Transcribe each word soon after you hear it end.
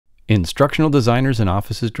Instructional Designers in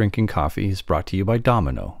Offices Drinking Coffee is brought to you by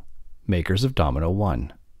dominKnow, makers of dominKnow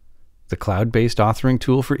One, the cloud-based authoring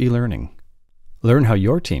tool for e-learning. Learn how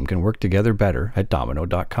your team can work together better at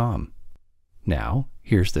dominKnow.com. Now,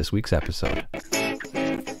 here's this week's episode.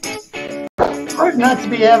 Hard not to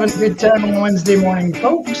be having a good time on Wednesday morning,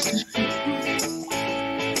 folks.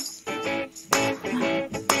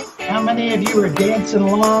 How many of you are dancing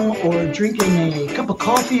along or drinking a cup of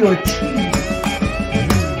coffee or tea?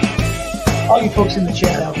 All you folks in the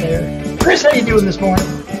chat out there. Chris, how you doing this morning?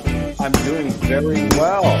 I'm doing very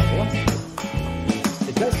well.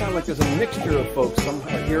 It does sound like there's a mixture of folks. Some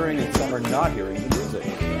are hearing and some are not hearing the music.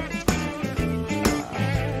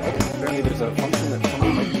 Apparently there's a function that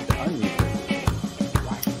someone might need to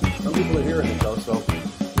unmute. Some people are hearing it though, so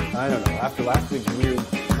I don't know. After last week's weird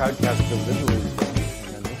crowdcast delivery,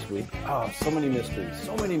 and then this week, so many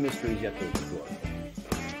mysteries yet to explore.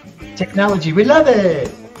 Technology, we love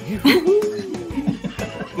it.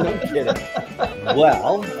 No kidding.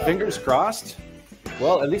 Well, fingers crossed.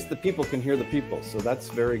 Well, at least the people can hear the people, so that's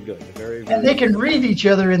very good. Very and they can read each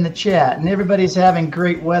other in the chat, and everybody's having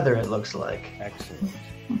great weather, it looks like. Excellent.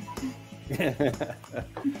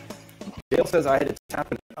 Dale says I had to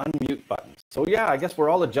tap an unmute button. So yeah, I guess we're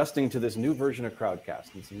all adjusting to this new version of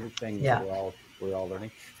Crowdcast and some new things that we're all learning.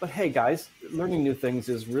 But hey guys, learning new things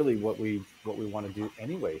is really what we want to do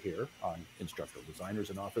anyway here on Instructional Designers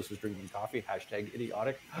in Offices Drinking Coffee,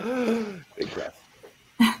 #idiotic. Big breath.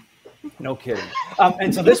 No kidding.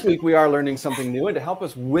 And so this week we are learning something new, and to help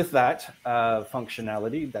us with that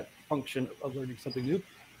functionality, that function of learning something new,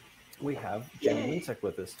 we have Jenny Wincek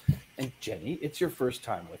with us. And Jenny, it's your first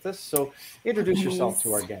time with us, so introduce yourself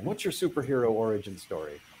to our gang. What's your superhero origin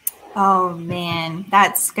story? Oh man,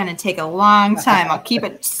 that's gonna take a long time. I'll keep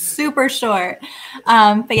it super short.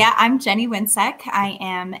 But yeah, I'm Jenny Wincek. I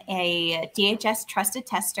am a DHS trusted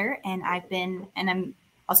tester, and I'm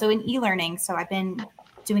also in e-learning. So I've been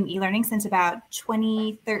doing e-learning since about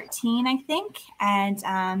 2013, I think, and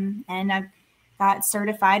I got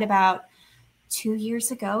certified about 2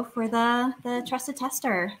 years ago for the trusted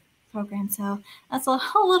tester program. So that's a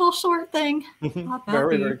little short thing.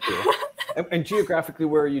 Very, very cool. And geographically,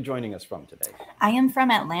 where are you joining us from today? I am from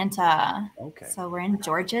Atlanta. Okay. So we're in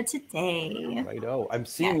Georgia today. Righto. I'm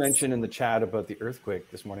seeing mention in the chat about the earthquake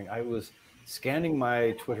this morning. I was scanning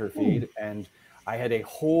my Twitter feed and I had a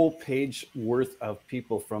whole page worth of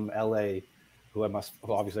people from LA who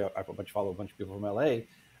obviously I follow a bunch of people from LA.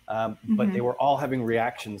 But they were all having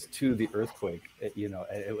reactions to the earthquake.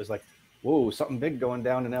 It was like, whoa, something big going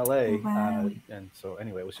down in LA. Wow. And so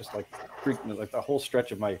anyway, it was just like freaking, like the whole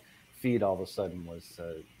stretch of my feed all of a sudden was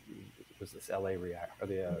this LA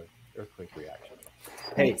earthquake reaction.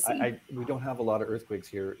 Hey, we don't have a lot of earthquakes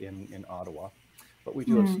here in Ottawa, but we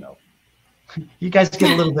do have snow. You guys get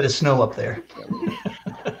a little bit of snow up there.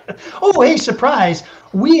 Oh, hey, surprise.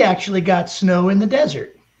 We actually got snow in the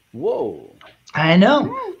desert. Whoa. I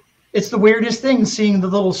know. It's the weirdest thing, seeing the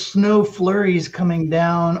little snow flurries coming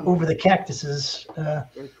down over the cactuses.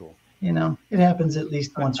 Very cool. It happens at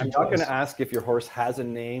least once or twice. I'm not going to ask if your horse has a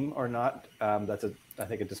name or not. That's I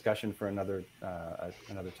think a discussion for another day.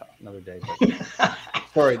 But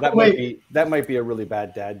sorry, that might be a really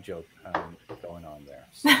bad dad joke going on there.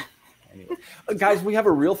 So, anyway, guys, we have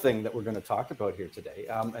a real thing that we're going to talk about here today,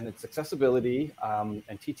 and it's accessibility and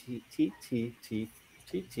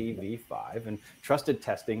TTV5 and trusted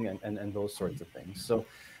testing and those sorts of things. So,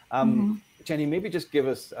 Jenny, maybe just give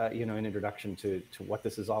us an introduction to what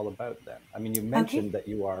this is all about. Then, I mean, you mentioned that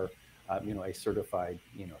you are a certified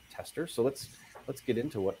tester. So let's get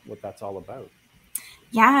into what that's all about.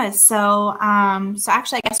 Yeah. So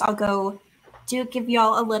actually, I guess I'll give you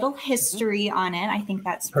all a little history on it. I think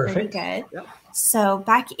that's pretty good. Yep. So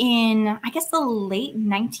back in, I guess, the late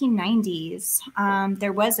 1990s,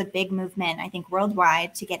 there was a big movement, I think,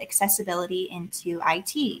 worldwide to get accessibility into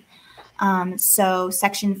IT. So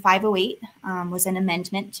Section 508 was an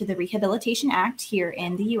amendment to the Rehabilitation Act here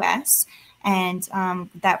in the U.S., and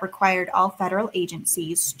that required all federal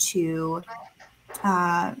agencies to,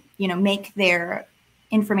 make their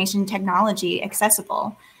information technology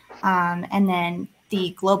accessible. And then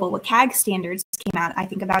the global WCAG standards came out, I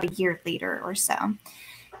think, about a year later or so.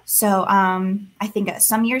 So I think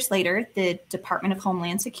some years later, the Department of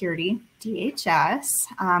Homeland Security, DHS,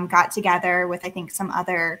 got together with, I think, some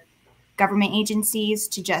other government agencies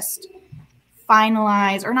to just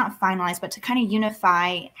finalize, or not finalize, but to kind of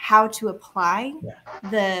unify how to apply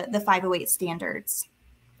the 508 standards.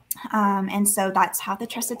 And so that's how the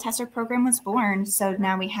Trusted Tester program was born. So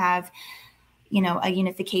now we have a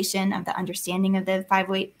unification of the understanding of the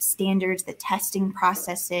 508 standards, the testing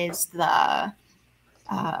processes, the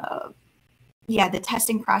yeah, the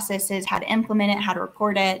testing processes, how to implement it, how to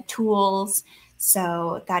report it, tools.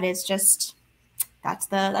 So that is just, that's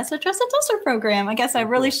the Trusted Tester program. I guess a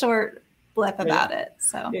really short blip about it.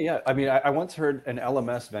 So yeah. I mean, I once heard an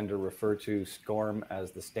LMS vendor refer to SCORM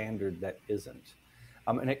as the standard that isn't.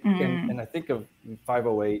 And I think of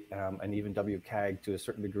 508 and even WCAG to a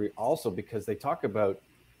certain degree also, because they talk about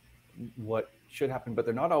what should happen, but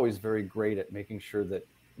they're not always very great at making sure that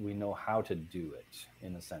we know how to do it,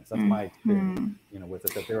 in a sense. That's my experience, with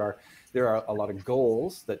it, that there are a lot of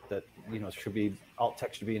goals that should be, alt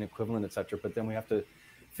text should be an equivalent, etc. But then we have to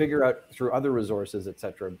figure out through other resources,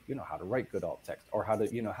 etc., how to write good alt text, or how to,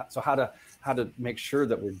 how to make sure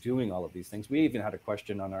that we're doing all of these things. We even had a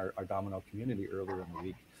question on our dominKnow community earlier in the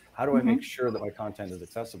week. How do I make sure that my content is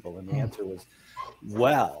accessible? And the answer was,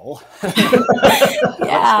 well,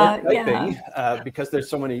 because there's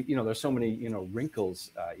so many,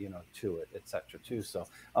 wrinkles, to it, etc. too. So,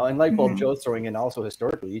 and Lightbulb Joe's throwing in also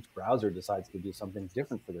historically, each browser decides to do something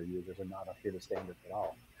different for their users and not adhere to standards at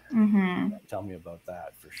all. Tell me about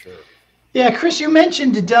that for sure. Yeah, Chris, you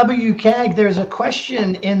mentioned the WCAG. There's a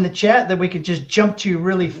question in the chat that we could just jump to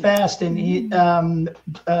really fast. And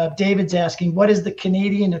David's asking, what is the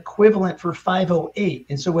Canadian equivalent for 508?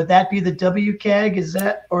 And so would that be the WCAG? Is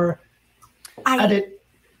that, or I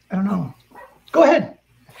don't know. Go ahead.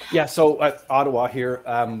 Yeah, so Ottawa here.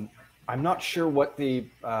 I'm not sure what the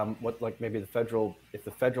maybe the federal, if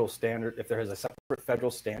the federal standard, if there is a separate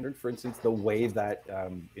federal standard, for instance, the way that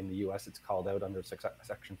in the US it's called out under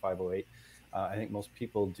section 508. I think most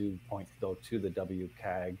people do point though to the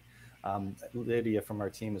WCAG. Lydia from our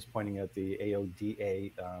team is pointing out the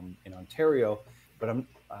AODA in Ontario, but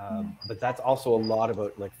but that's also a lot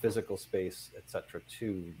about like physical space, etc.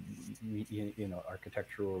 too,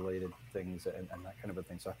 architectural related things and that kind of a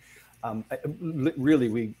thing. So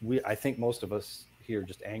really, I think most of us here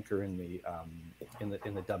just anchor in the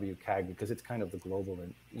WCAG, because it's kind of the global,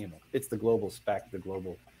 and it's the global spec, the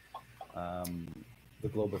global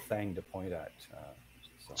thing to point at.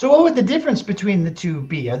 So what would the difference between the two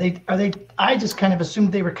be? Are they? I just kind of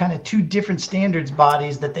assumed they were kind of two different standards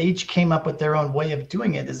bodies that they each came up with their own way of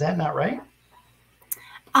doing it. Is that not right?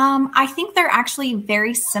 I think they're actually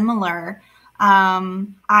very similar.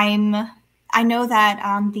 I know that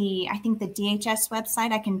on I think the DHS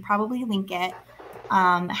website, I can probably link it,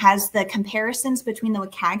 has the comparisons between the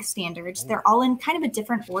WCAG standards. They're all in kind of a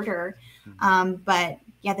different order. But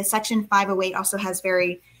yeah, the section 508 also has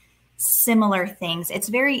very similar things. It's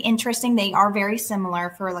very interesting. They are very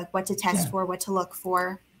similar for like what to test for, what to look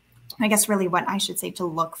for. I guess really what I should say to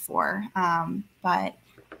look for. But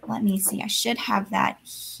let me see. I should have that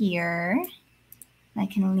here. I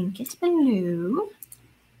can link it below.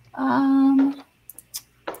 Oh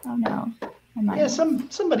no. Yeah,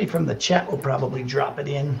 somebody from the chat will probably drop it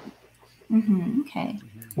in. Okay.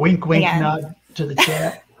 Wink, wink, nod to the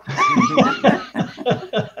chat.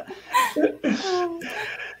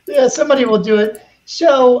 Yeah, somebody will do it.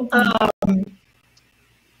 So,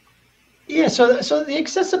 yeah, so the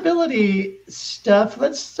accessibility stuff.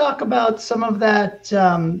 Let's talk about some of that.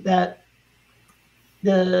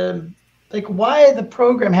 Like why the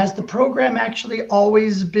program, has the program actually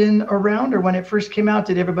always been around, or when it first came out,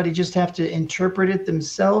 did everybody just have to interpret it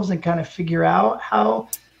themselves and kind of figure out how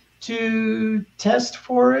to test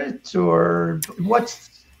for it, or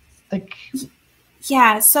what's like?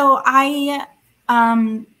 Yeah, so I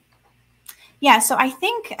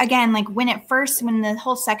think again, like when the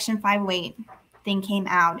whole section 508 thing came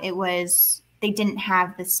out, they didn't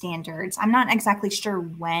have the standards. I'm not exactly sure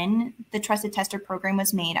when the Trusted Tester program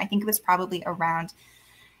was made. I think it was probably around,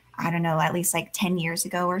 I don't know, at least like 10 years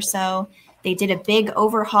ago or so. They did a big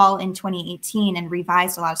overhaul in 2018 and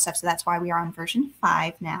revised a lot of stuff. So that's why we are on version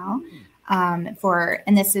 5 now. And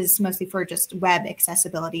this is mostly for just web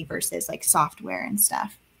accessibility versus like software and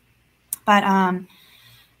stuff. But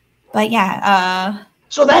yeah.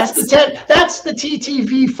 So that's the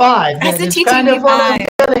TTV5. That's the TTV5. Kind of what I'm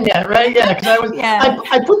getting at, right? Yeah, because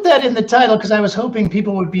I put that in the title because I was hoping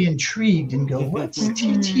people would be intrigued and go, "What's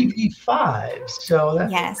TTV5?" So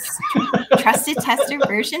that, yes, Trusted Tester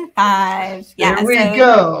version 5. Yeah, there we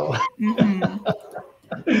go.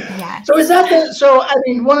 Yeah. So is that so I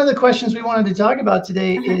mean, one of the questions we wanted to talk about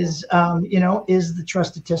today is, is the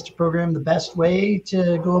Trusted Tester program the best way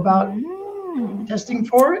to go about testing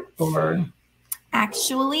for it, or?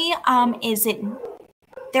 Actually,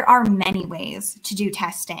 there are many ways to do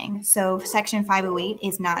testing. So section 508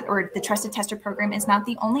 is not, or the Trusted Tester program is not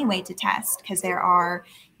the only way to test, because there are,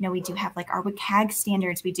 we do have like our WCAG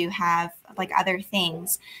standards, we do have like other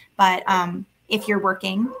things. But if you're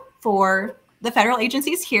working for the federal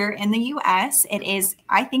agencies here in the US. It is,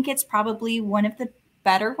 I think it's probably one of the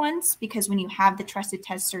better ones, because when you have the trusted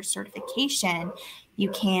tester certification, you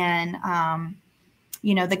can,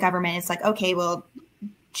 you know, the government is like, okay, well,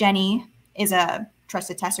 Jenny is a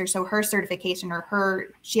trusted tester, so her certification or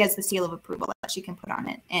she has the seal of approval that she can put on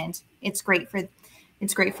it, and it's great for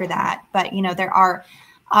that. But you know, there are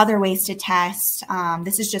other ways to test.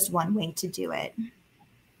 This is just one way to do it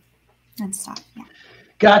and stuff. Yeah.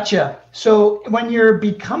 Gotcha. So when you're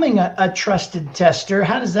becoming a trusted tester,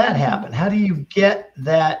 how does that happen? How do you get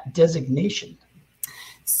that designation?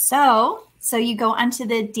 So you go onto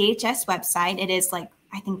the DHS website. It is like,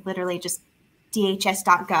 I think literally just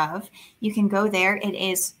dhs.gov. You can go there. It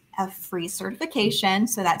is a free certification,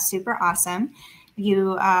 so that's super awesome.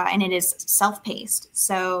 And it is self-paced.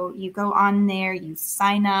 So you go on there, you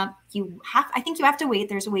sign up. I think you have to wait.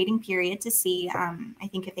 There's a waiting period to see, I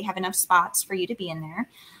think if they have enough spots for you to be in there.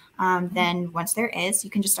 Then once there is,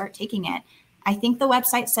 you can just start taking it. I think the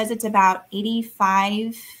website says it's about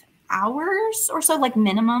 85 hours or so, like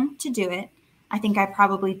minimum, to do it. I think I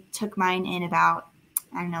probably took mine in about,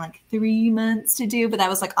 I don't know, like 3 months to do, but that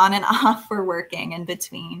was like on and off for working in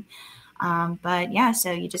between. But yeah,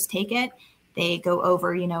 so you just take it. They go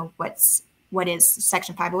over, you know, what is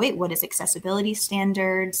Section 508, what is accessibility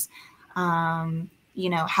standards, you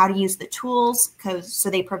know, how to use the tools. So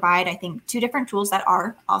they provide, I think, 2 different tools that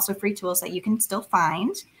are also free tools that you can still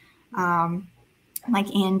find,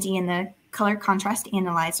 like Andy and the color contrast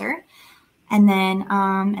analyzer. And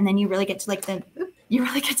then you really get to like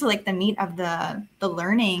the meat of the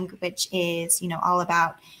learning, which is, you know, all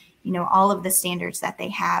about, you know, all of the standards that they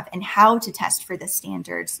have and how to test for the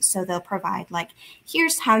standards. So they'll provide like,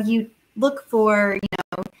 here's how you look for, you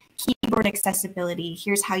know, keyboard accessibility.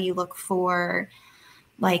 Here's how you look for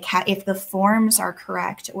like if the forms are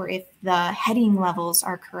correct or if the heading levels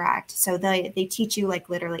are correct. So they teach you like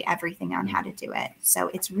literally everything on how to do it. So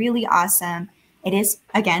it's really awesome. It is,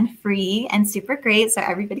 again, free and super great, so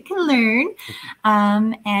everybody can learn.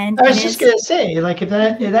 And I was just going to say, like, if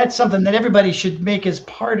that's something that everybody should make as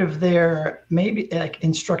part of their maybe like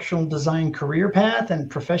instructional design career path and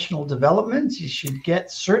professional development, you should get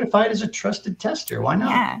certified as a trusted tester. Why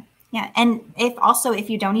not? Yeah. And if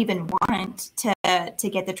you don't even want to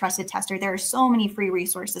get the trusted tester, there are so many free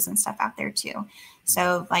resources and stuff out there too.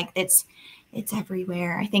 So like it's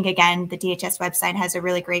everywhere. I think, again, the DHS website has a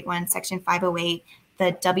really great one, Section 508,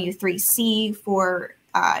 the W3C for,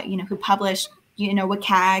 you know, who published, you know,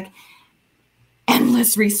 WCAG,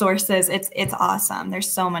 endless resources. It's awesome.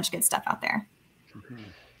 There's so much good stuff out there. Mm-hmm.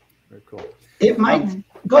 Very cool. It might,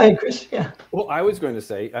 go ahead, Chris. Yeah. Well, I was going to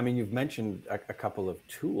say, I mean, you've mentioned a couple of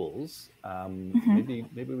tools. Maybe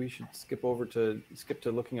we should skip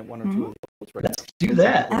to looking at one or two of those right now. Let's do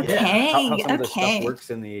that. Okay. Yeah. How some of this stuff works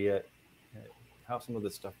in the how some of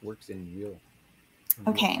this stuff works in real.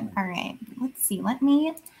 Okay. All right. Let's see. Let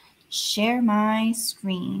me share my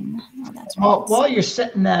screen. Oh, that's right. Well, while you're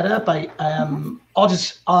setting that up, I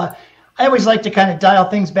always like to kind of dial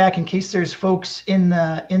things back in case there's folks in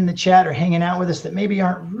the chat or hanging out with us that maybe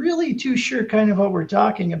aren't really too sure kind of what we're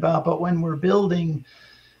talking about. But when we're building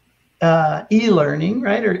e-learning,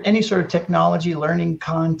 right, or any sort of technology learning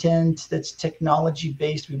content that's technology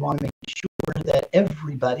based, we want to make sure that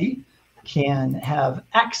everybody can have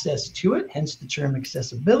access to it, hence the term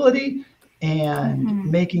accessibility, and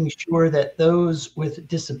making sure that those with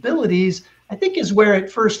disabilities, I think, is where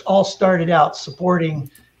it first all started out, supporting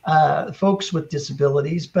folks with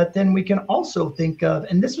disabilities. But then we can also think of,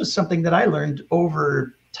 and this was something that I learned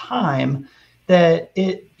over time, that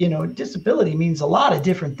disability means a lot of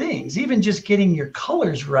different things. Even just getting your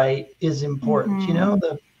colors right is important.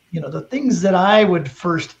 The things that I would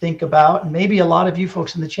first think about, and maybe a lot of you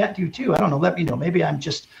folks in the chat do too. I don't know. Let me know. Maybe I'm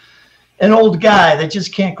just an old guy that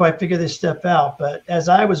just can't quite figure this stuff out. But as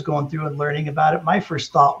I was going through and learning about it, my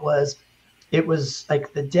first thought was, it was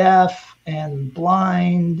like the deaf and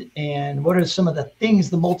blind, and what are some of the things,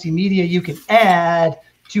 the multimedia you can add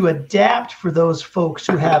to adapt for those folks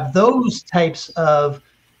who have those types of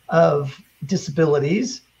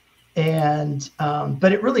disabilities. And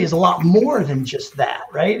but it really is a lot more than just that,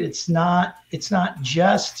 right? It's not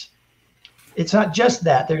just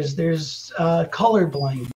that. There's color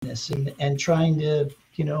blindness and trying to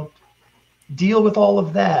deal with all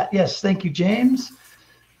of that. Yes, thank you, James.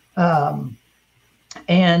 And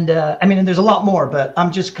there's a lot more, but I'm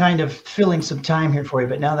just kind of filling some time here for you.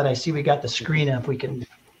 But now that I see we got the screen up, we can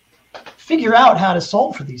figure out how to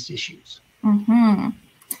solve for these issues. Mm-hmm.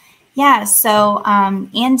 Yeah. So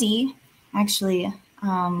Andy, actually,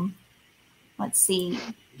 let's see.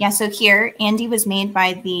 Yeah, so here, Andy was made by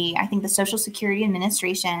I think the Social Security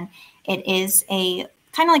Administration. It is a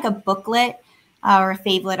kind of like a booklet or a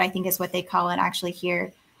favelet, I think is what they call it actually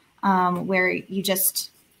here, where you just,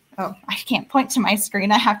 oh, I can't point to my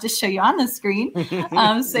screen. I have to show you on the screen.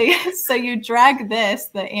 So you drag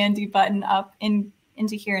the Andy button up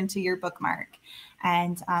into here into your bookmark,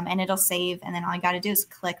 and it'll save. And then all you got to do is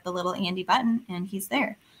click the little Andy button, and he's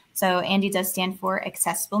there. So Andy does stand for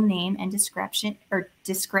Accessible Name and Description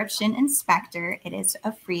Inspector. It is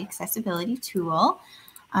a free accessibility tool,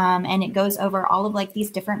 and it goes over all of like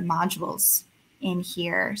these different modules in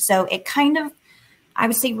here. So it kind of, I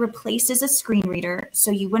would say, replaces a screen reader.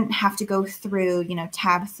 So you wouldn't have to go through,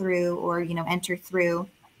 tab through or, enter through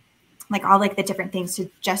like all like the different things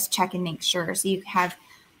to just check and make sure. So you have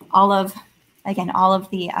all of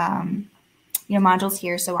the, modules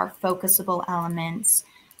here. So our focusable elements,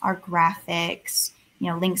 our graphics,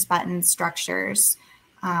 links, buttons, structures.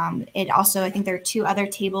 It also, I think there are 2 other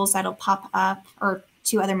tables that'll pop up, or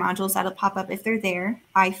 2 other modules that'll pop up if they're there,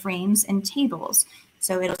 iframes and tables.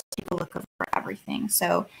 So it'll take a look over everything.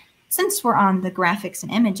 So since we're on the graphics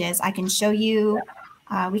and images, I can show you,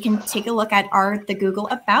 we can take a look at the Google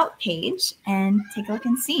About page and take a look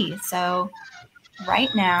and see. So right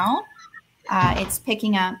now, it's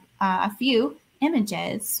picking up a few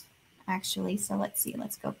images, actually. So let's see,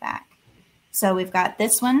 let's go back. So we've got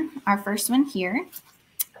this one, our first one here.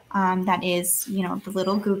 That is, the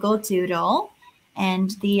little Google Doodle,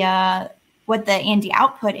 and what the Andy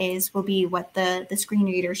output will be what the screen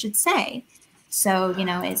reader should say. So,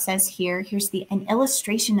 it says here's an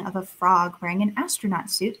illustration of a frog wearing an astronaut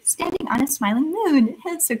suit standing on a smiling moon.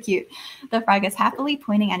 It's so cute. The frog is happily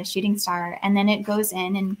pointing at a shooting star, and then it goes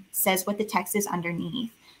in and says what the text is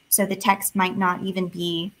underneath. So the text might not even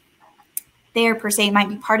be there per se. It might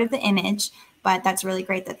be part of the image, but that's really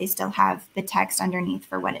great that they still have the text underneath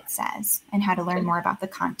for what it says and how to learn more about the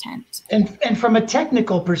content. And from a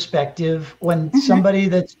technical perspective, when somebody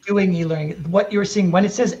that's doing e-learning, what you're seeing, when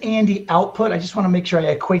it says Andy output, I just want to make sure I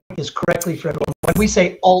equate this correctly for everyone. When we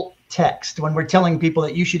say alt text, when we're telling people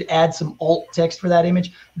that you should add some alt text for that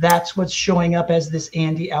image, that's what's showing up as this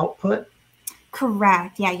Andy output?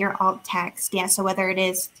 Correct. Yeah, your alt text. Yeah, so whether it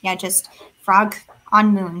is, just frog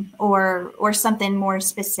on moon or something more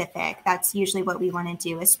specific, that's usually what we want to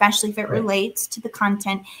do, especially if it relates to the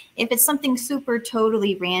content. If it's something super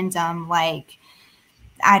totally random, like,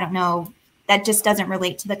 I don't know, that just doesn't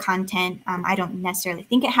relate to the content, I don't necessarily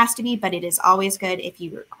think it has to be, but it is always good if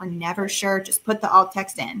you are never sure, just put the alt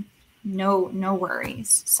text in. No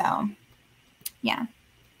worries. So yeah.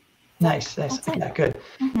 Nice. Yeah, good.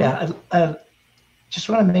 Yeah. Just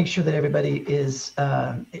want to make sure that everybody is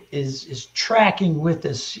tracking with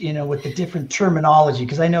us, with the different terminology,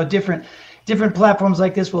 because I know different platforms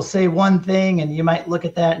like this will say one thing, and you might look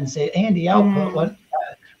at that and say Andy output. What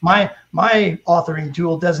my authoring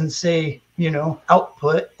tool doesn't say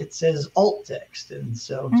output; it says alt text, and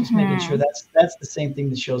so just making sure that's the same thing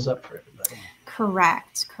that shows up for everybody.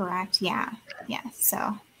 Correct. Yeah.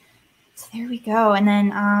 So there we go, and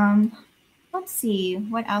then let's see,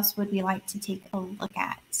 what else would we like to take a look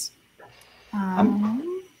at?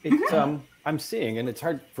 I'm seeing, and it's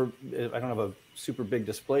hard for, I don't have a super big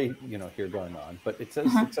display, here going on, but it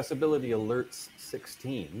says Accessibility Alerts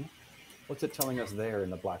 16. What's it telling us there in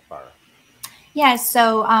the black bar? Yeah,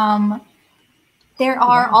 so there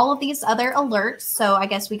are all of these other alerts. So I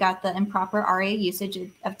guess we got the improper RA usage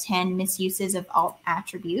of 10 misuses of alt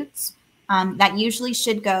attributes. That usually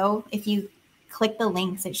should go, if you click the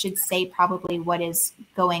links, it should say probably what is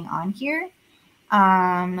going on here.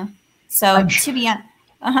 So to be on,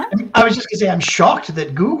 I was just gonna say, I'm shocked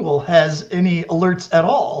that Google has any alerts at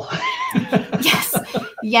all. Yes.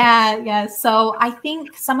 Yeah. So I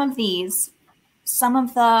think since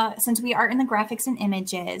we are in the graphics and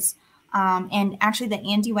images, and actually the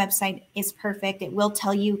Andy website is perfect. It will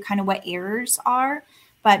tell you kind of what errors are,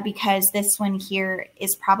 but because this one here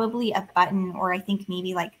is probably a button, or I think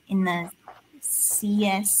maybe like in the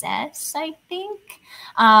CSS, I think,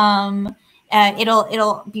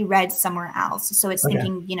 it'll be read somewhere else. So it's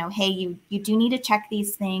thinking, hey, you do need to check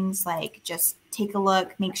these things, like just take a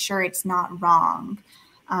look, make sure it's not wrong.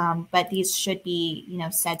 But these should be,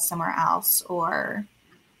 said somewhere else, or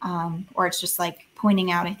it's just like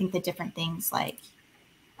pointing out, I think, the different things like,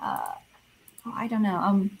 I don't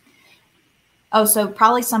know. So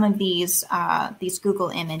probably some of these Google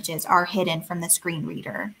images are hidden from the screen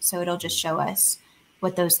reader. So it'll just show us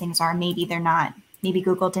what those things are. Maybe they're not, maybe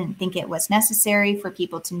Google didn't think it was necessary for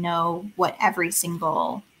people to know what every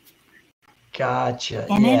single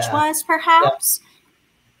image was, perhaps.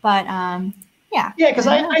 But Yeah. Yeah, because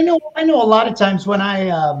I know a lot of times when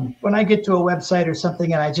I get to a website or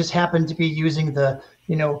something and I just happen to be using the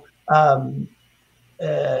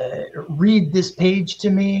read this page to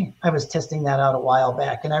me. I was testing that out a while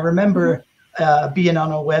back, and I remember being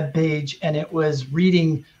on a web page and it was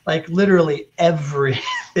reading like literally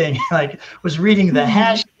everything. Like was reading the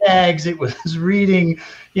hashtags, it was reading,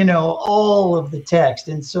 all of the text.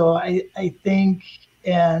 And so I think,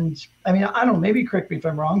 and I mean, I don't know, maybe correct me if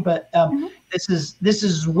I'm wrong, but this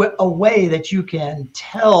is a way that you can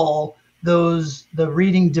tell the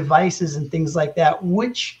reading devices and things like that,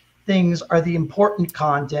 which things are the important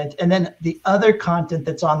content, and then the other content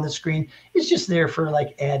that's on the screen is just there for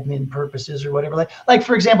like admin purposes or whatever. Like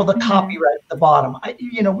for example, the copyright at the bottom.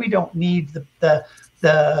 We don't need the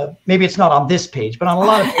maybe it's not on this page, but on a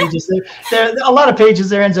lot of pages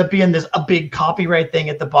there ends up being a big copyright thing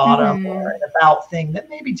at the bottom or an about thing that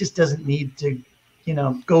maybe just doesn't need to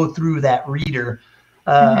go through that reader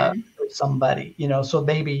with somebody, so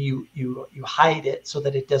maybe you hide it so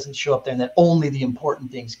that it doesn't show up there and that only the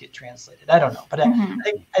important things get translated. I don't know, but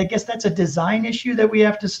I guess that's a design issue that we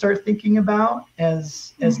have to start thinking about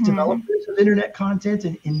as developers of internet content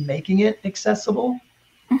and in making it accessible.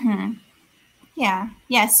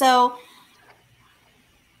 Yeah. So,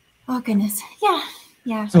 oh goodness.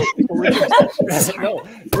 Yeah. So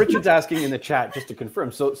Richard's asking in the chat just to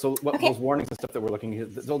confirm. So what those warnings and stuff that we're looking at,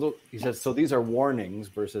 he says, so these are warnings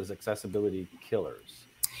versus accessibility killers.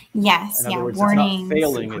 Yes. In other words, warnings. It's not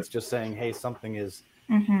failing. It's just saying, hey, something is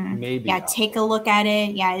maybe. Yeah. Take a look at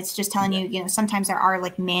it. Yeah. It's just telling you, sometimes there are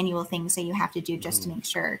like manual things that you have to do just to make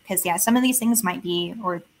sure. Cause some of these things might be,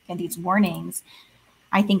 or these warnings,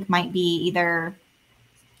 I think might be either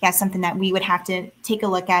something that we would have to take a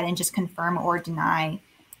look at and just confirm or deny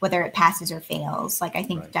whether it passes or fails. Like, I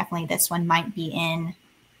think definitely this one might be in,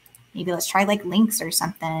 maybe let's try like links or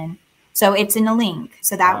something. So it's in a link.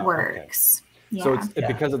 So that works. Okay. Yeah. So it's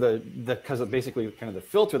because of basically kind of the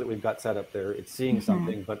filter that we've got set up there, it's seeing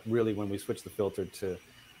something, but really when we switch the filter to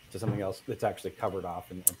something else, it's actually covered off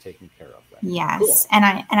and taken care of. Right? Yes. Cool.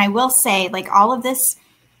 And I will say, like, all of this,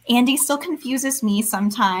 Andy still confuses me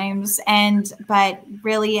sometimes, but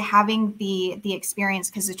really having the experience,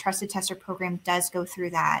 because the Trusted Tester program does go through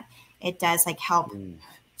that. It does like help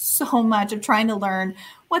so much of trying to learn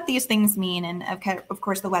what these things mean. And of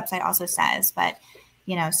course the website also says, but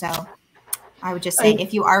so I would just say,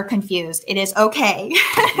 if you are confused, it is okay.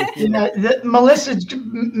 Melissa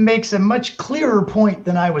makes a much clearer point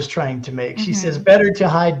than I was trying to make. She says, better to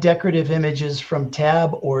hide decorative images from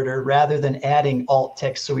tab order rather than adding alt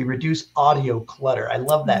text, so we reduce audio clutter. I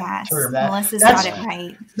love that term. Melissa's got it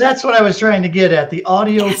right. That's what I was trying to get at, the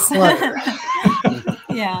audio clutter.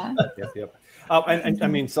 Yeah. Yep. And I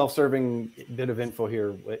mean, self-serving bit of info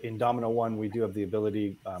here. In Domino 1, we do have the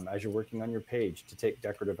ability, as you're working on your page, to take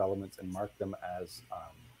decorative elements and mark them as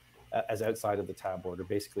outside of the tab order,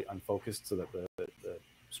 basically unfocused, so that the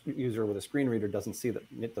user with a screen reader doesn't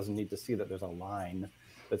need to see that there's a line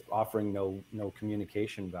that's offering no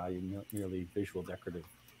communication value, merely visual decorative,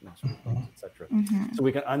 etc. So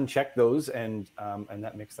we can uncheck those, and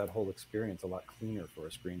that makes that whole experience a lot cleaner for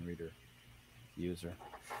a screen reader user.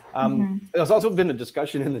 There's also been a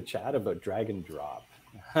discussion in the chat about drag and drop,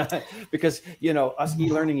 because us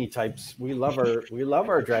e-learning types, we love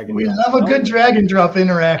our drag and drop. We love a good drag and drop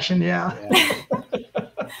interaction. Yeah.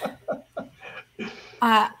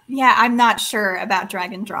 I'm not sure about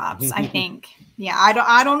drag and drops. I think,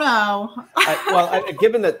 I don't know.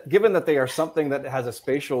 Given that they are something that has a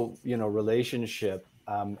spatial, relationship,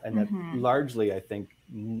 and that largely, I think,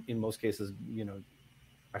 in most cases,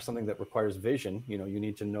 are something that requires vision. You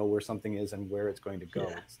need to know where something is and where it's going to go.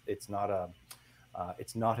 It's not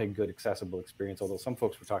a good accessible experience. Although some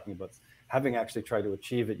folks were talking about having actually tried to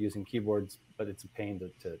achieve it using keyboards, but it's a pain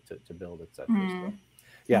to build, etc.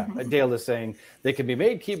 So, Dale is saying they can be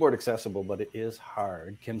made keyboard accessible, but it is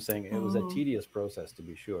hard. Kim's saying it was a tedious process, to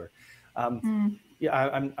be sure. I'm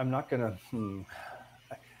not gonna.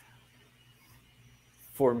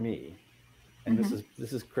 For me, and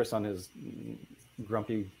this is Chris on his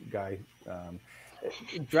grumpy guy.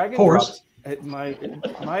 Drag and drops.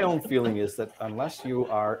 My own feeling is that unless you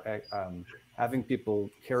are having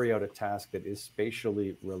people carry out a task that is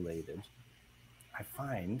spatially related, I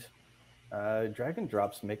find drag and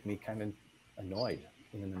drops make me kind of annoyed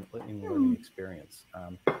in the learning experience.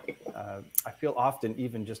 I feel often,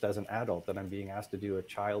 even just as an adult, that I'm being asked to do a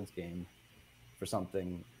child's game for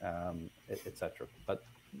something, etc. But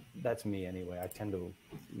that's me anyway. I tend to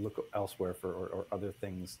look elsewhere for or other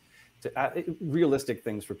things, realistic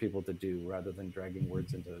things for people to do, rather than dragging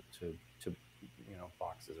words into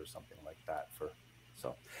boxes or something like that for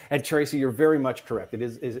So, and Tracy, you're very much correct. It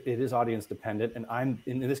is audience dependent, and I'm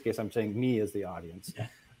in this case, I'm saying me as the audience. Yeah.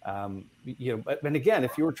 You know, but again,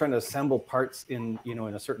 if you were trying to assemble parts in, you know,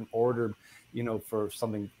 in a certain order, you know, for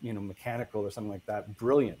something, you know, mechanical or something like that,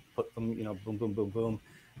 brilliant. Put them, you know, boom, boom, boom, boom,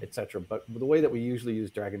 etc. But the way that we usually use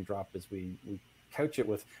drag and drop is we couch it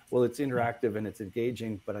with, well, it's interactive and it's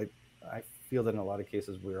engaging, but I feel that in a lot of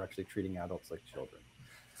cases we're actually treating adults like children.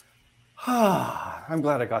 I'm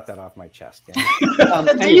glad I got that off my chest. Yeah.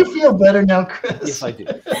 Do you feel better now, Chris? Yes, I do.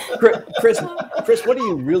 Chris, what do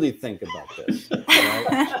you really think about this?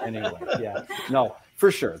 Right? Anyway, yeah, no,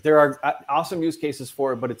 for sure. There are awesome use cases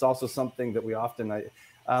for it, but it's also something that we often,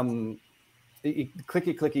 clicky,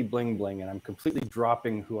 clicky, bling, bling, and I'm completely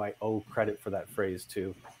dropping who I owe credit for that phrase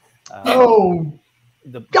to.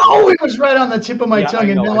 It was right on the tip of my tongue,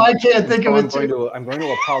 and now I can't think of it. I'm going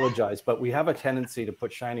to apologize, but we have a tendency to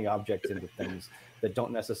put shiny objects into things that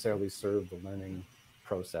don't necessarily serve the learning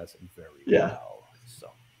process very well. So,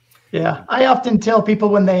 yeah, I often tell people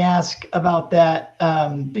when they ask about that,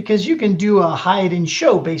 because you can do a hide and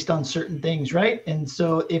show based on certain things, right? And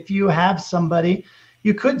so if you have somebody,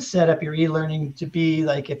 you could set up your e-learning to be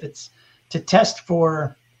like, if it's to test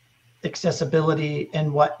for accessibility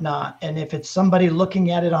and whatnot, and if it's somebody looking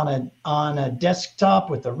at it on a desktop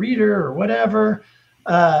with a reader or whatever,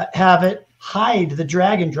 have it hide the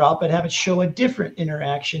drag and drop and have it show a different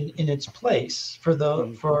interaction in its place for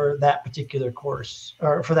that particular course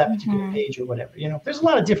or for that particular page or whatever. You know, there's a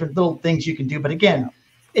lot of different little things you can do, but again,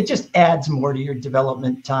 it just adds more to your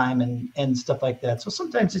development time and stuff like that. So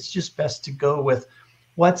sometimes it's just best to go with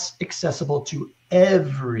what's accessible to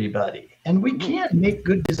everybody, and we can't make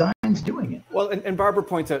good designs doing it. Well, and Barbara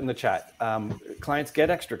points out in the chat, clients get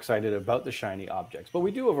extra excited about the shiny objects, but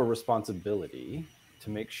we do have a responsibility to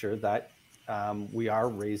make sure that we are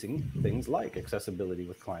raising things like accessibility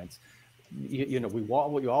with clients. You know, we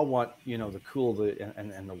all want, you know, the cool,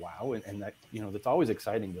 and the wow, and that, you know, that's always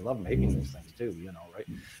exciting. We love making those things too, you know, right?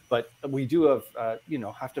 But we do have, you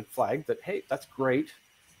know, have to flag that, hey, that's great,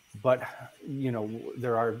 but, you know,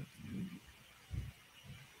 there are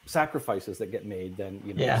sacrifices that get made then,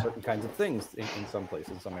 you know, certain kinds of things in some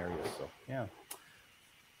places, some areas. So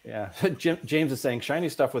yeah. James is saying shiny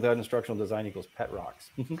stuff without instructional design equals pet rocks.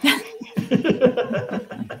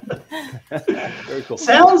 Very cool.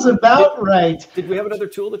 Sounds about right. Did we have another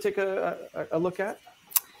tool to take a look at?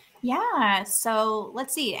 Yeah, so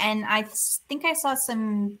let's see. And I think I saw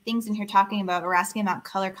some things in here talking about, or asking about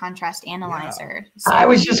color contrast analyzer. Yeah. So, I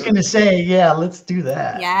was just going to say, yeah, let's do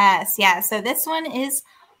that. Yes, yeah. So this one is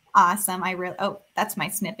awesome. That's my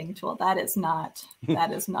snipping tool. That is not,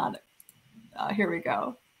 here we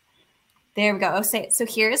go. There we go. Oh, so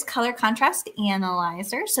here's color contrast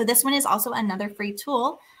analyzer. So this one is also another free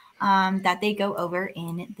tool that they go over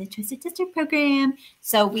in the Twisted Sister program.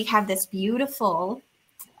 So we have this beautiful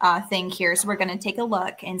thing here. So we're going to take a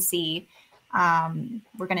look and see.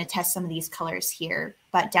 We're going to test some of these colors here.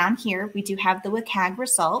 But down here, we do have the WCAG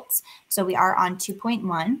results. So we are on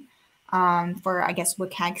 2.1 for, I guess,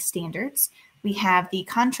 WCAG standards. We have the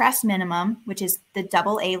contrast minimum, which is the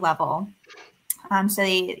AA level. So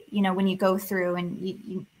they, you know, when you go through and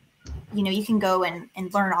you you can go and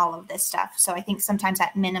learn all of this stuff. So I think sometimes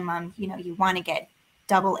at minimum, you know, you want to get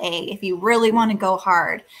AA. If you really want to go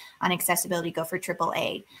hard on accessibility, go for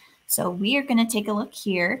AAA. So we are going to take a look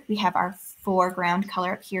here. We have our foreground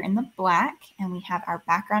color up here in the black, and we have our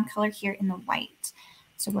background color here in the white.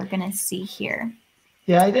 So we're going to see here.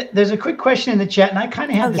 Yeah, there's a quick question in the chat, and I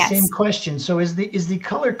kind of have the same question. So is the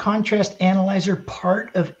color contrast analyzer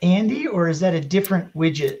part of Andy, or is that a different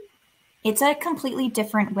widget? It's a completely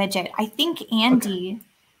different widget. I think Andy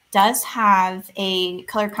does have a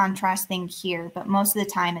color contrast thing here, but most of the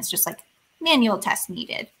time it's just like manual test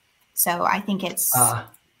needed. So I think it's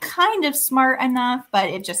kind of smart enough, but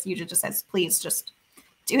it just usually just says, please just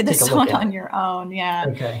do this one on your own. Yeah.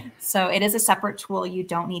 Okay. So it is a separate tool. You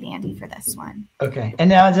don't need Andy for this one. Okay. And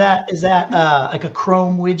now is that like a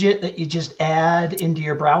Chrome widget that you just add into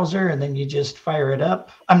your browser and then you just fire it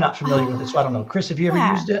up? I'm not familiar with it, so I don't know. Chris, have you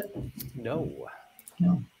ever used it? No.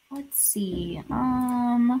 Let's see.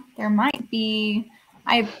 There might be.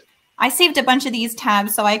 I saved a bunch of these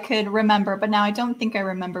tabs so I could remember, but now I don't think I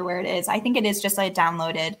remember where it is. I think it is just like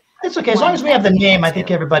downloaded. It's okay. As long as we have the name, I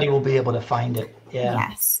think everybody will be able to find it. Yeah.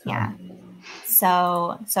 Yes. Yeah.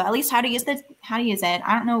 So at least how to use it.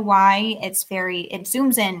 I don't know why it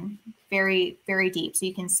zooms in very, very deep so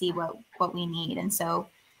you can see what we need. And so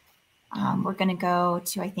we're going to go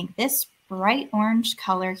to, I think, this bright orange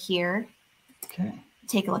color here. Okay.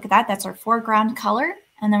 Take a look at that. That's our foreground color.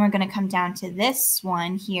 And then we're going to come down to this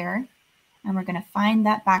one here. And we're going to find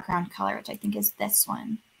that background color, which I think is this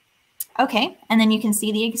one. Okay, and then you can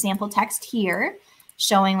see the example text here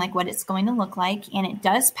showing like what it's going to look like. And it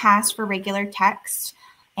does pass for regular text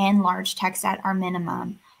and large text at our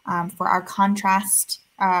minimum. For our contrast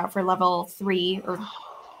for level 3 or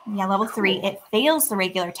level 3, it fails the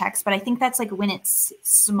regular text, but I think that's like when it's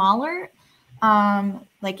smaller.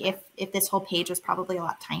 Like if this whole page was probably a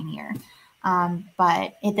lot tinier.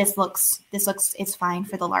 But this looks it's fine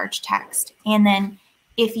for the large text. And then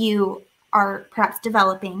if you are perhaps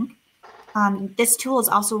developing, this tool is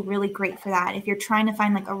also really great for that. If you're trying to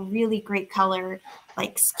find like a really great color,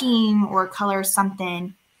 like scheme or color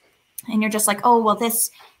something, and you're just like, oh, well, this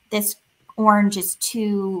orange is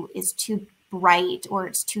too bright or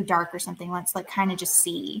it's too dark or something. Let's like kind of just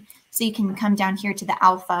see. So you can come down here to the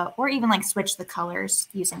alpha or even like switch the colors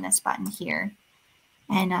using this button here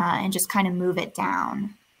and just kind of move it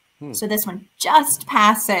down. So this one just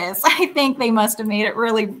passes. I think they must have made it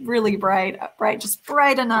really, really bright, just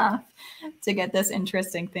bright enough to get this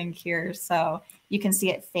interesting thing here. So you can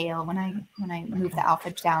see it fail when I move the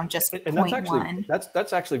alpha down just 0.1.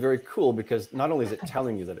 That's actually very cool, because not only is it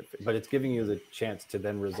telling you that but it's giving you the chance to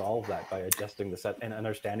then resolve that by adjusting the set and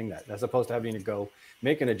understanding that, as opposed to having to go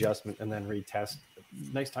make an adjustment and then retest.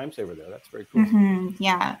 Nice time saver there. That's very cool.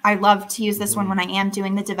 Yeah, I love to use this one when I am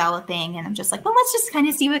doing the developing, and I'm just like, well, let's just kind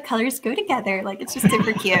of see what colors go together. Like, it's just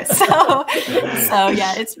super cute. So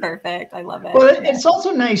yeah, it's perfect. I love it. Well, it's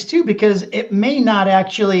also nice too, because it may not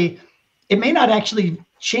actually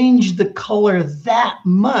change the color that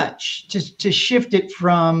much to shift it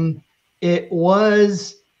from it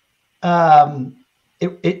wasn't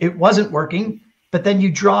working, but then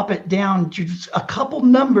you drop it down to a couple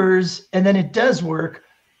numbers and then it does work,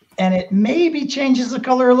 and it maybe changes the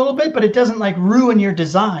color a little bit, but it doesn't like ruin your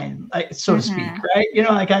design, so to speak, right? You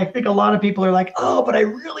know, like I think a lot of people are like, oh, but I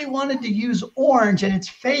really wanted to use orange and it's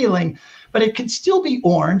failing, but it could still be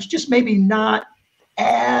orange, just maybe not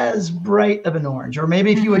as bright of an orange. Or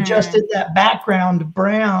maybe if you adjusted that background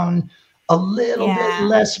brown a little bit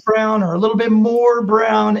less brown or a little bit more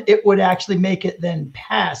brown, it would actually make it then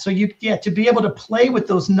pass. So to be able to play with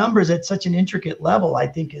those numbers at such an intricate level, I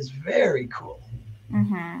think is very cool.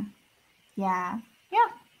 Yeah.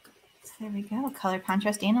 So there we go. Color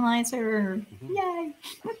contrast analyzer. Yay.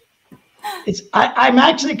 I'm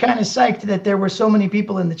actually kind of psyched that there were so many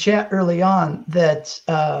people in the chat early on that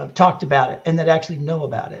talked about it and that actually know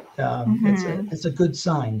about it. It's a good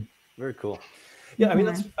sign. Very cool. Yeah, I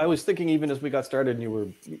mean, I was thinking, even as we got started, and you were,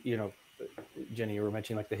 Jenny, you were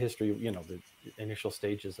mentioning like the history, the initial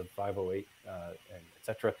stages of 508, and et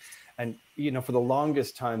cetera. And, for the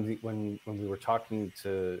longest time, when we were talking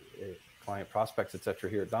to client prospects, et cetera,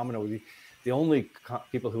 here at dominKnow, the only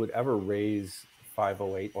people who would ever raise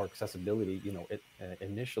 508 or accessibility,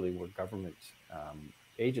 initially were government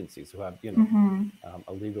agencies who have,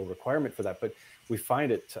 a legal requirement for that. But we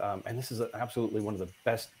find it, and this is absolutely one of the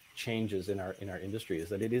best changes in our industry, is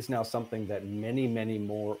that it is now something that many, many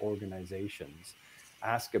more organizations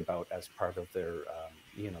ask about as part of their,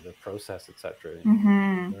 their process, et cetera,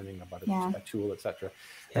 learning about a tool, et cetera.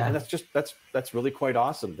 And that's really quite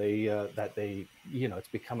awesome. It's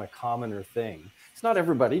become a commoner thing. It's not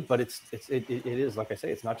everybody, but it is, like I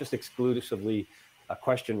say, it's not just exclusively a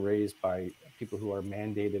question raised by people who are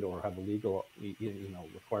mandated or have a legal,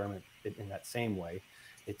 requirement in that same way.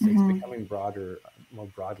 It's becoming more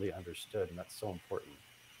broadly understood, and that's so important.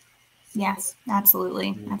 Yes,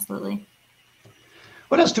 absolutely, absolutely.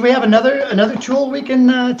 What else? Do we have another tool we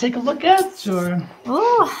can take a look at? Or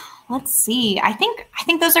let's see. I think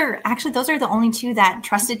those are the only two that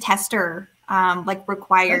Trusted Tester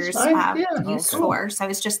requires use for. So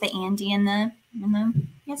it's just the Andy and the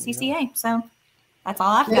CCA. So that's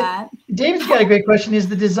all I've got. David's got a great question. Is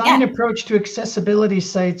the design approach to accessibility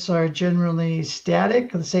sites are generally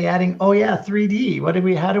static? Let's say adding 3D.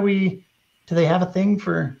 Do they have a thing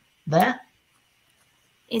for that?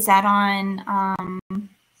 Is that on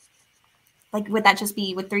would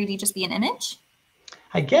 3D just be an image?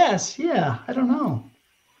 I guess, yeah. I don't know.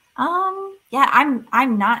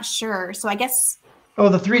 I'm not sure. So I guess. Oh,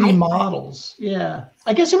 the 3D models. Yeah.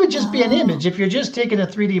 I guess it would just be an image if you're just taking a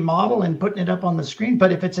 3D model and putting it up on the screen.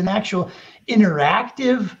 But if it's an actual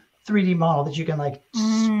interactive 3D model that you can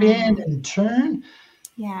spin and turn,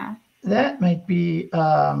 that might be.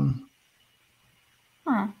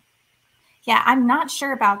 Yeah, I'm not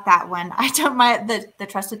sure about that one. The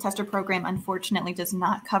Trusted Tester program unfortunately does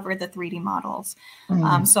not cover the 3D models.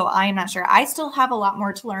 So I'm not sure. I still have a lot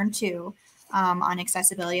more to learn too on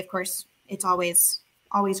accessibility. Of course, it's always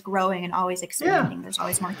always growing and always expanding. There's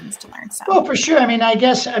always more things to learn. So. Well, for sure. I mean, I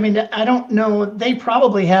don't know. They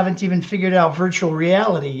probably haven't even figured out virtual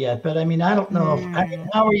reality yet. But I mean, I don't know.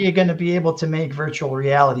 How are you going to be able to make virtual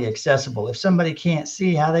reality accessible? If somebody can't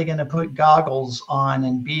see, how are they going to put goggles on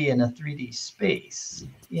and be in a 3D space?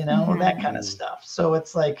 You know, that kind of stuff. So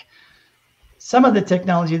it's like some of the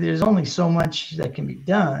technology, there's only so much that can be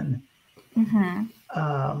done. I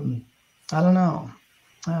don't know.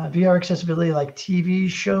 VR accessibility, like TV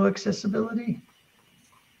show accessibility.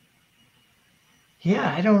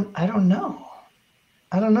 Yeah, I don't know.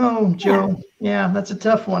 I don't know, Joe. Yeah, that's a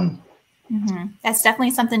tough one. That's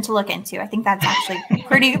definitely something to look into. I think that's actually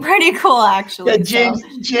pretty cool, actually. Yeah,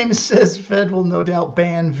 James says Fed will no doubt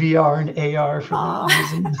ban VR and AR for that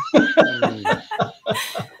reason.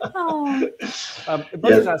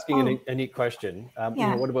 Brent is asking a neat question. You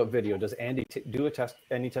know, what about video? Does Andy do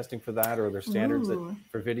any testing for that, or are there standards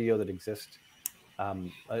for video that exist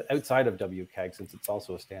outside of WCAG, since it's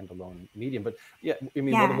also a standalone medium? But yeah, I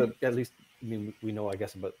mean, what are the, at least, I mean, we know, I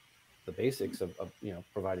guess, about the basics of you know,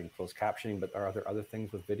 providing closed captioning, but are there other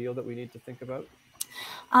things with video that we need to think about?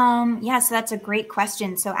 Yeah, so that's a great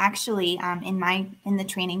question. So actually, in the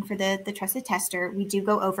training for the trusted tester, we do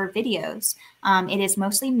go over videos. It is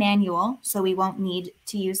mostly manual, so we won't need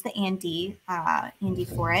to use the Andy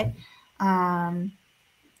for it. I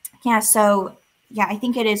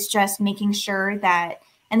think it is just making sure that,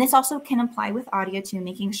 and this also can apply with audio too,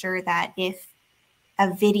 making sure that if a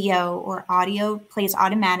video or audio plays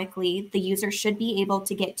automatically, the user should be able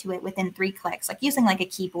to get to it within 3 clicks, like using like a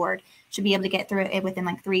keyboard, should be able to get through it within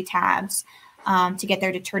like 3 tabs to get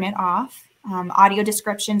there to turn it off. Audio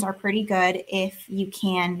descriptions are pretty good if you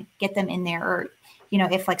can get them in there, or, you know,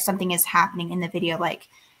 if like something is happening in the video, like,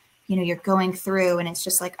 you know, you're going through and it's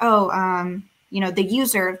just like, you know, the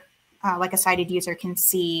user, like a sighted user can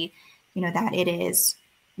see, you know, that it is,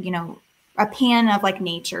 you know, a pan of like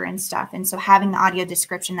nature and stuff. And so having the audio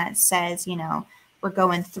description that says, you know, we're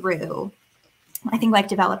going through, I think like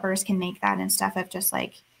developers can make that and stuff of just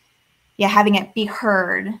like, having it be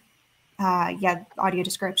heard. Audio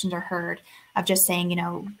descriptions are heard of just saying, you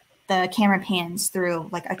know, the camera pans through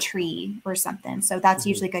like a tree or something. So that's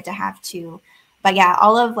usually good to have too. But yeah,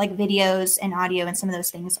 all of like videos and audio and some of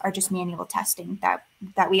those things are just manual testing that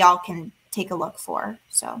we all can take a look for.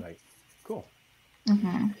 So right. Cool.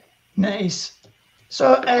 Nice.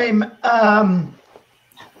 So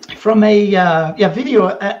from a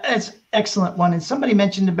video, it's excellent one. And somebody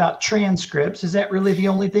mentioned about transcripts. Is that really the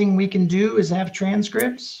only thing we can do, is have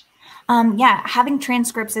transcripts? Having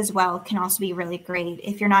transcripts as well can also be really great.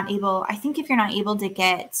 If you're not able, I think if you're not able to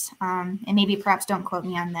get, and maybe perhaps don't quote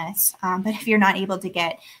me on this, but if you're not able to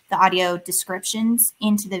get the audio descriptions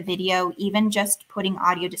into the video, even just putting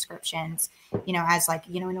audio descriptions, you know, as like,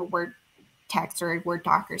 you know, in a Word text or a Word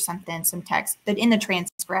doc or something, some text, but in the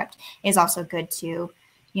transcript is also good too.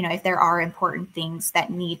 You know, if there are important things that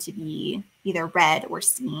need to be either read or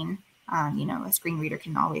seen, you know, a screen reader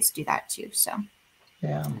can always do that too. So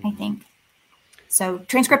yeah, I think so.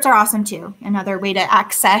 Transcripts are awesome too. Another way to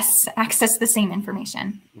access the same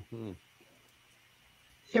information.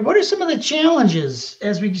 Yeah, what are some of the challenges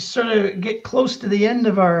as we sort of get close to the end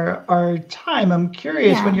of our time? I'm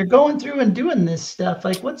curious, when you're going through and doing this stuff,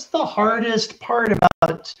 like what's the hardest part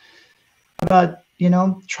about you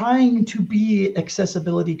know, trying to be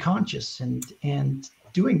accessibility conscious and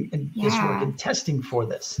doing this work and testing for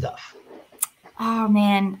this stuff? Oh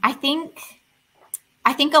man, I think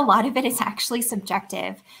a lot of it is actually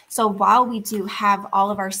subjective. So while we do have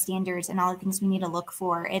all of our standards and all the things we need to look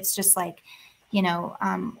for, it's just like, you know,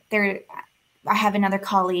 I have another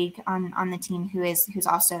colleague on the team who's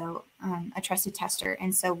also a trusted tester.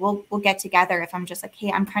 And so we'll get together if I'm just like,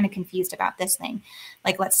 hey, I'm kind of confused about this thing.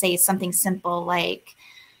 Like, let's say something simple like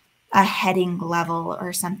a heading level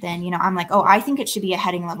or something, you know, I'm like, oh, I think it should be a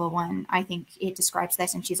heading level 1. I think it describes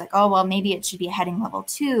this. And she's like, oh, well, maybe it should be a heading level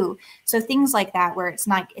 2. So things like that, where it's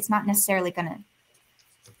not necessarily going to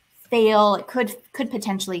fail. It could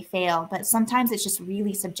potentially fail, but sometimes it's just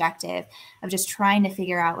really subjective of just trying to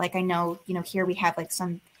figure out, like, I know, you know, here we have like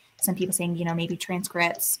some people saying, you know, maybe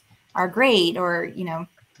transcripts are great, or, you know,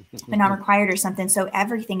 but not required or something. So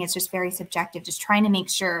everything is just very subjective, just trying to make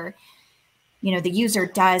sure, you know, the user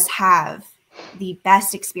does have the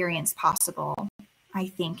best experience possible, I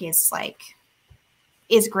think is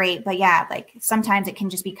great. But yeah, like sometimes it can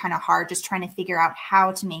just be kind of hard just trying to figure out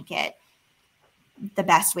how to make it the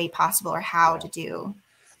best way possible, or how to do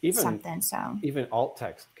something. So even alt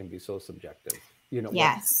text can be so subjective. You know,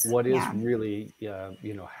 what is really,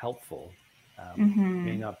 you know, helpful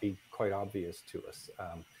may not be quite obvious to us.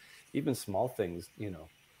 Even small things, you know,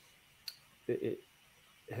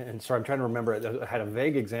 and so I'm trying to remember, I had a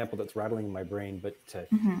vague example that's rattling in my brain, but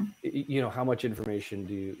you know, how much information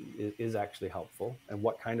is actually helpful, and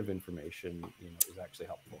what kind of information, you know, is actually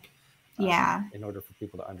helpful. In order for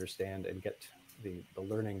people to understand and get the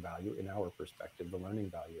learning value, in our perspective, the learning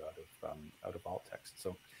value out of alt text.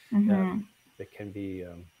 So it can be.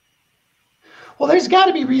 Well, there's got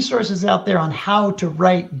to be resources out there on how to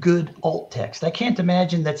write good alt text. I can't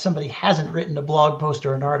imagine that somebody hasn't written a blog post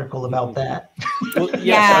or an article about that. Well,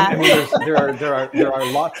 yes, I mean, there are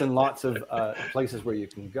lots and lots of places where you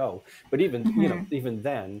can go, but even you know, even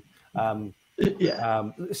then.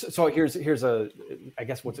 So here's a, I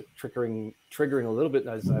guess what's triggering a little bit,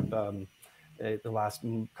 as I've the last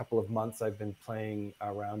couple of months I've been playing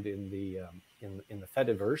around in the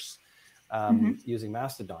Fediverse. Using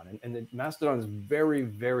Mastodon, and the Mastodon is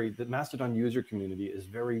the Mastodon user community is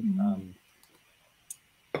very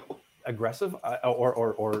aggressive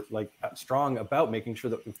or like strong about making sure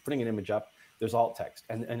that putting an image up, there's alt text,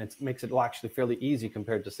 and it makes it actually fairly easy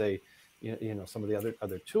compared to, say, you know, some of the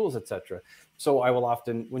other tools, etc. So I will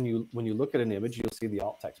often, when you look at an image, you'll see the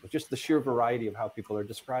alt text, but just the sheer variety of how people are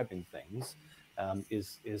describing things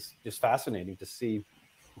is just fascinating to see.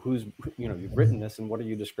 Who's, you know, you've written this and what are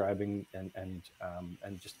you describing, and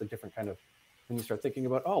just the different kind of, when you start thinking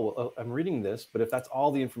about, oh, well, I'm reading this, but if that's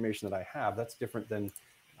all the information that I have, that's different than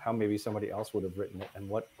how maybe somebody else would have written it, and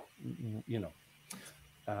what, you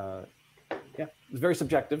know, it's very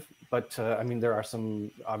subjective, but I mean, there are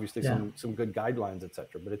obviously some good guidelines,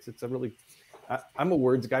 etc. But it's a really, I'm a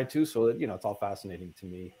words guy too, so that, you know, it's all fascinating to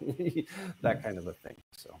me, that kind of a thing.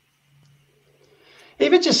 So.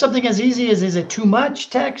 If it's just something as easy as, is it too much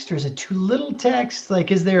text or is it too little text? Like,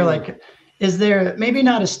 is there maybe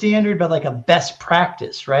not a standard, but like a best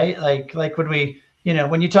practice, right? Like when we, you know,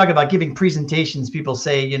 when you talk about giving presentations, people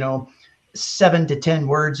say, you know, 7 to 10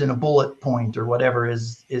 words in a bullet point or whatever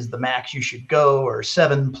is the max you should go, or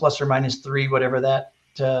 7 plus or minus 3, whatever that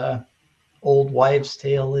old wives'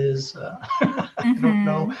 tale is. I don't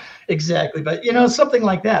know exactly, but, you know, something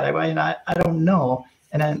like that. I mean, I don't know.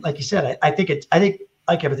 And then, like you said, I think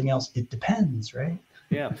like everything else, it depends, right?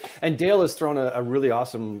 Yeah, and Dale has thrown a really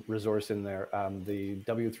awesome resource in there. The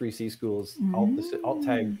W3C Schools alt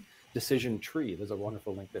tag decision tree. There's a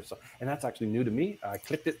wonderful link there. So, and that's actually new to me. I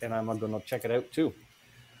clicked it, and I'm going to check it out too.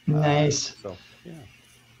 Nice. So yeah.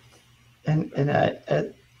 And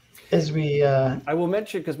as we, I will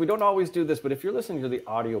mention, because we don't always do this, but if you're listening to the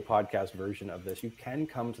audio podcast version of this, you can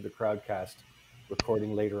come to the Crowdcast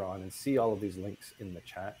recording later on and see all of these links in the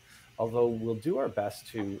chat. Although we'll do our best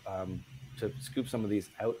to scoop some of these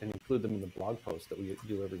out and include them in the blog post that we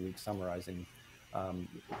do every week, summarizing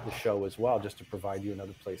the show as well, just to provide you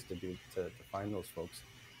another place to find those folks.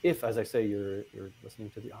 If, as I say, you're listening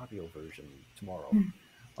to the audio version tomorrow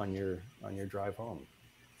on your drive home.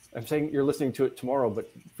 I'm saying you're listening to it tomorrow, but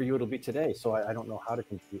for you it'll be today. So I don't know how to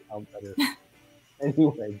compute how better.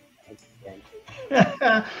 Anyway.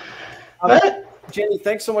 Jenny,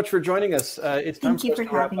 thanks so much for joining us. It's time Thank you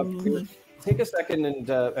for having me. Take a second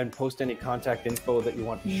and post any contact info that you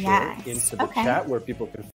want to share into the chat where people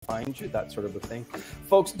can find you, that sort of a thing.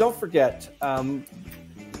 Folks, don't forget,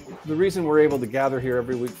 the reason we're able to gather here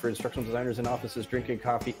every week for instructional designers in offices drinking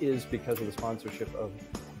coffee is because of the sponsorship of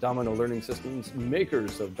dominKnow Learning Systems,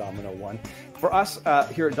 makers of dominKnow One. For us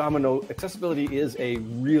here at dominKnow, accessibility is a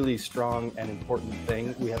really strong and important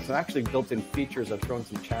thing. We have some actually built-in features. I've thrown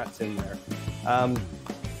some chats in there.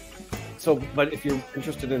 But if you're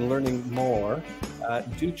interested in learning more,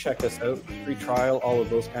 do check us out. Free trial, all of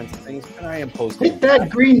those kinds of things. And I am posting. Hit that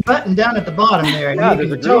green button down at the bottom there. Yeah, and you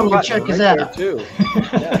can totally check us out too.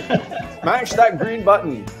 Smash that green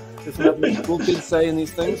button. Isn't that what cool kids say in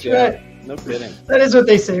these things? That's right. No kidding. That is what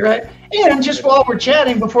they say, right? And just while we're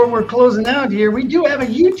chatting, before we're closing out here, we do have a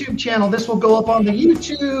YouTube channel. This will go up on the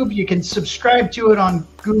YouTube. You can subscribe to it on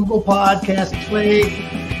Google Podcast, Play,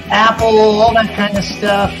 Apple, all that kind of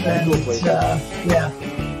stuff. And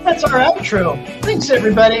that's our outro. Thanks,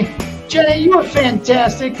 everybody. Jenny, you were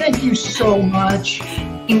fantastic. Thank you so much.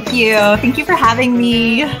 Thank you. Thank you for having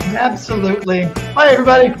me. Absolutely. Bye,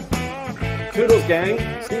 everybody. Toodles, gang.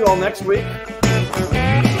 See you all next week.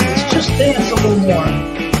 Let's just dance a little more.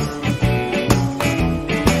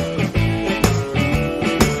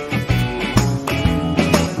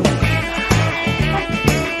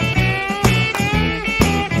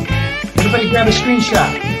 Everybody grab a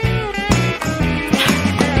screenshot.